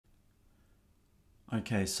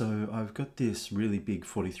Okay, so I've got this really big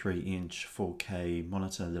 43-inch 4K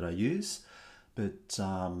monitor that I use, but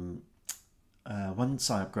once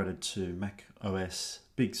I upgraded to macOS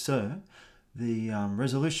Big Sur, the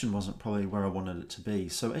resolution wasn't probably where I wanted it to be.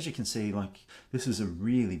 So as you can see, like this is a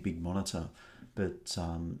really big monitor, but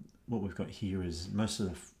what we've got here is most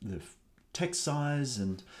of the text size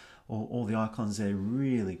and all the icons, they're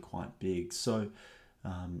really quite big. So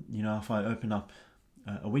if I open up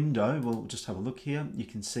a window, we'll just have a look here. You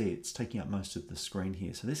can see it's taking up most of the screen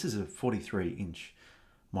here. So this is a 43-inch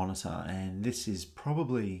monitor, and this is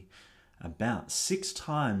probably about 6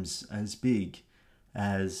 times as big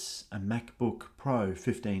as a MacBook Pro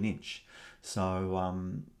 15-inch. So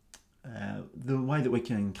the way that we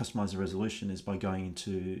can customize the resolution is by going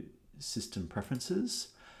into System Preferences,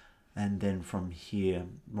 and then from here,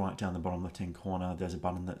 right down the bottom left-hand corner, there's a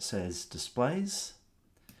button that says Displays.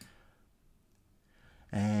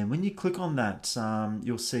 And when you click on that,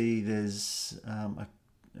 you'll see there's a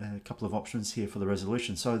couple of options here for the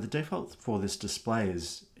resolution. So the default for this display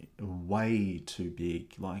is way too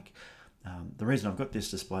big. Like the reason I've got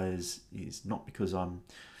this display is not because I'm,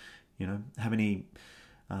 have any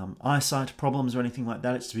eyesight problems or anything like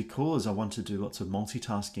that. It's because I want to do lots of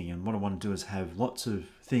multitasking, and what I want to do is have lots of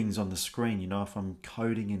things on the screen. If I'm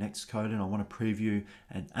coding in Xcode and I want to preview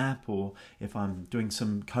an app, or if I'm doing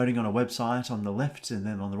some coding on a website on the left, and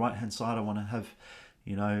then on the right hand side I want to have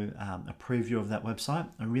a preview of that website,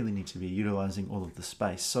 I really need to be utilizing all of the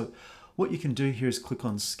space. So what you can do here is click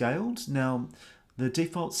on Scaled. Now the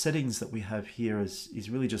default settings that we have here is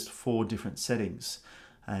really just 4 different settings.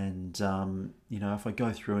 And if I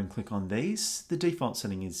go through and click on these, the default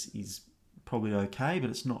setting is probably okay, but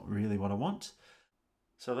it's not really what I want.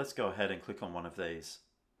 So let's go ahead and click on one of these.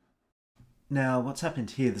 Now what's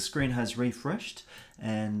happened here, the screen has refreshed,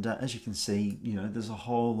 and as you can see, there's a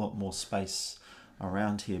whole lot more space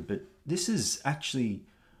around here, but this is actually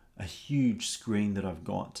a huge screen that I've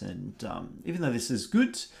got. And even though this is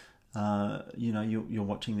good, you're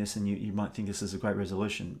watching this and you might think this is a great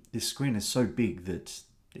resolution, this screen is so big that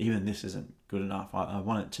even this isn't good enough. I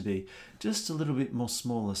want it to be just a little bit more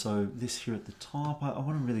smaller. So this here at the top, I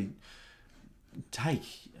want to really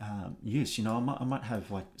take use. I might have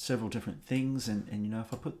like several different things, and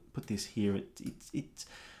if I put this here, it's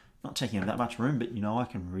not taking up that much room, but I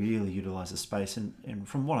can really utilize the space. And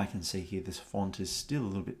from what I can see here, this font is still a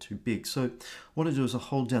little bit too big. So what I do is I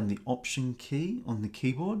hold down the Option key on the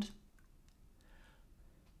keyboard.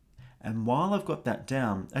 And while I've got that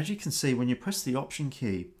down, as you can see, when you press the Option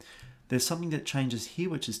key, there's something that changes here,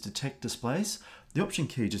 which is Detect Displays. The Option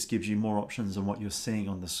key just gives you more options on what you're seeing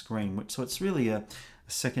on the screen, so it's really a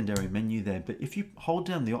secondary menu there. But if you hold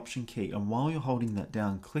down the Option key, and while you're holding that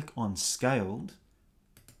down, click on Scaled,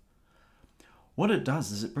 what it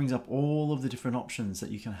does is it brings up all of the different options that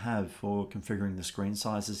you can have for configuring the screen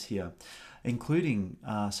sizes here, including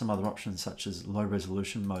some other options such as low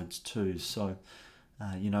resolution modes too. So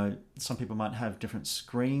some people might have different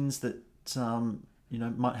screens that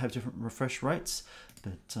might have different refresh rates,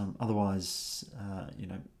 but otherwise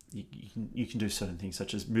you can do certain things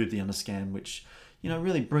such as move the underscan, which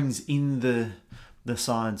really brings in the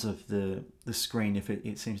sides of the screen if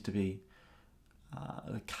it seems to be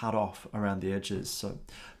cut off around the edges. So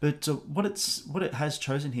but what it has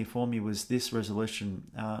chosen here for me was this resolution,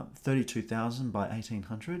 32,000 by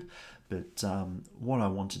 1800. But what I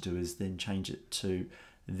want to do is then change it to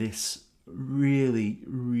this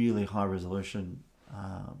really high resolution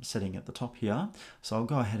setting at the top here. So I'll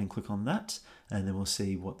go ahead and click on that, and then we'll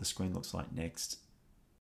see what the screen looks like next.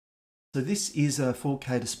 So this is a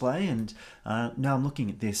 4K display, and now I'm looking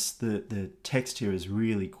at this, the text here is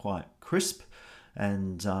really quite crisp,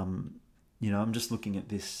 and I'm just looking at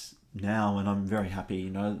this now and I'm very happy.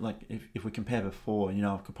 Like if we compare before,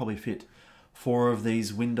 I could probably fit 4 of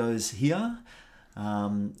these windows here.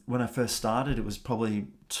 When I first started, it was probably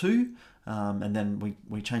 2, and then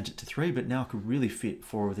we changed it to 3, but now I could really fit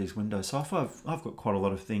 4 of these windows. So if I've got quite a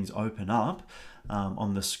lot of things open up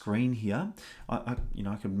on the screen here, I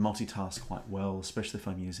could multitask quite well, especially if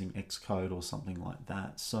I'm using Xcode or something like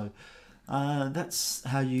that. So that's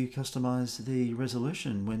how you customize the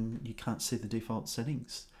resolution when you can't see the default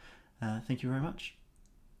settings. Thank you very much.